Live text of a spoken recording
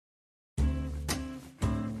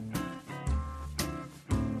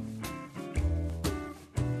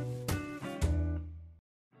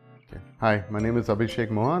Hi, my name is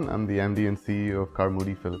Abhishek Mohan. I'm the MD and CEO of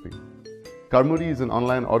Carmudi, Philippines. Carmudi is an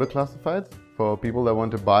online auto classifieds for people that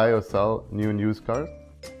want to buy or sell new and used cars.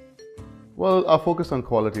 Well, our focus on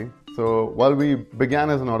quality. So while we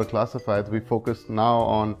began as an auto classifieds, we focus now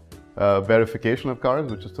on verification of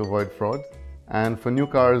cars, which is to avoid frauds. And for new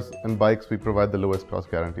cars and bikes, we provide the lowest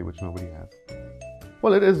cost guarantee, which nobody has.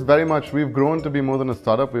 Well, it is very much, we've grown to be more than a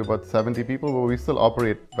startup. We're about 70 people, but we still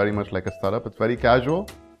operate very much like a startup. It's very casual,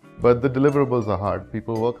 but the deliverables are hard.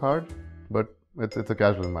 People work hard, but it's a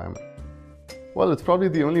casual environment. Well, it's probably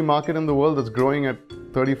the only market in the world that's growing at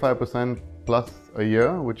 35% plus a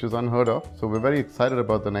year, which is unheard of. So we're very excited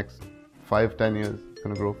about the next 5-10 years. It's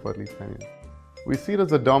going to grow for at least 10 years. We see it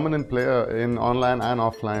as a dominant player in online and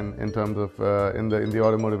offline in terms of in the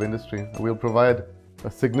automotive industry. We'll provide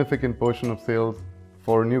a significant portion of sales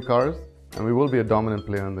for new cars, and we will be a dominant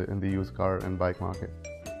player in the used car and bike market.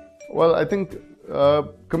 Well, I think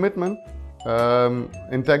commitment,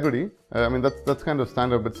 integrity. I mean that's kind of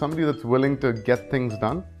standard, but somebody that's willing to get things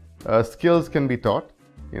done. Skills can be taught.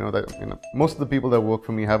 Most of the people that work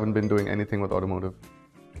for me haven't been doing anything with automotive.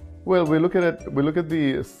 Well, we look at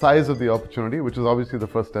the size of the opportunity, which is obviously the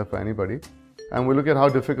first step for anybody, and we look at how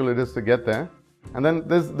difficult it is to get there. And then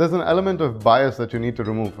there's an element of bias that you need to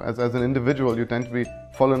remove. As an individual, you tend to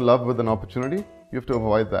fall in love with an opportunity. You have to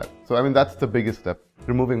avoid that. So I mean that's the biggest step,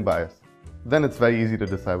 removing bias. Then it's very easy to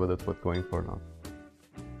decide whether it's worth going for or not.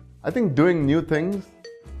 I think doing new things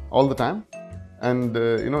all the time, and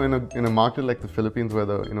in a market like the Philippines where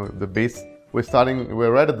we're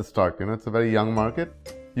right at the start. It's a very young market.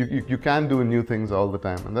 You can do new things all the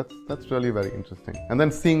time, and that's really very interesting. And then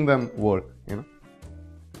seeing them work.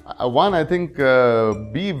 One, I think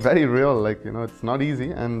be very real. It's not easy,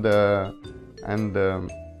 and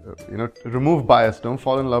remove bias. Don't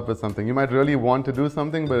fall in love with something. You might really want to do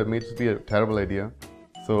something, but it may just be a terrible idea.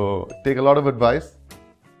 So take a lot of advice,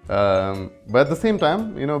 but at the same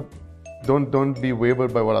time, don't be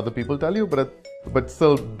wavered by what other people tell you, but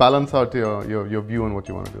still balance out your view on what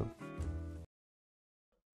you want to do.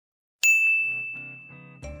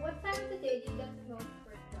 What time of the day do you get the most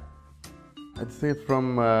work done? I'd say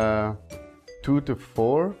from 2 to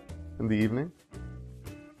 4 in the evening,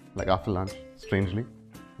 like after lunch, strangely.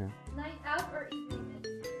 Yeah. Night out or evening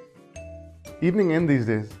in? Evening in these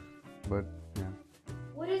days, but yeah.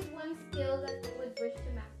 What is one skill that you would wish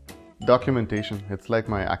to master? Documentation. It's like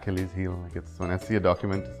my Achilles heel. When I see a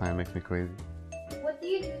document, it makes me crazy. What do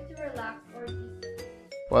you do to relax or de-stress?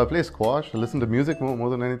 Well, I play squash. I listen to music more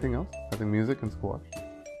than anything else. I think music and squash.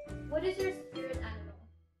 What is your spirit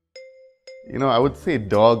animal? I would say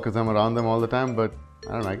dog because I'm around them all the time, but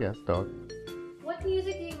I don't know, I guess dog. What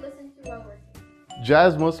music do you listen to while working?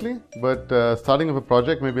 Jazz mostly, but starting of a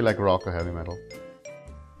project, maybe like rock or heavy metal.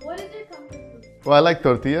 What is your comfort food? Well, I like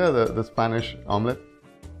tortilla, the Spanish omelette.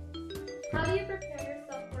 How do you prepare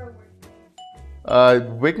yourself for a work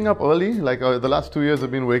day? Waking up early, the last 2 years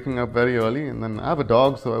I've been waking up very early, and then I have a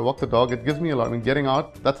dog, so I walk the dog. It gives me a lot. I mean, getting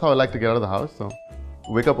out, that's how I like to get out of the house. So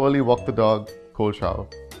wake up early, walk the dog, cold shower.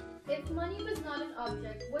 If money was not an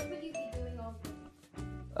object, what would you be doing all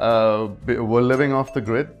day? We're living off the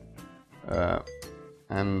grid,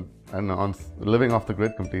 living off the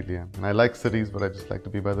grid completely. Yeah. And I like cities, but I just like to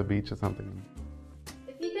be by the beach or something.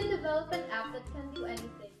 If you can develop an app that can do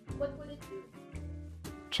anything, what would it do?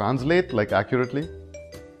 Translate accurately.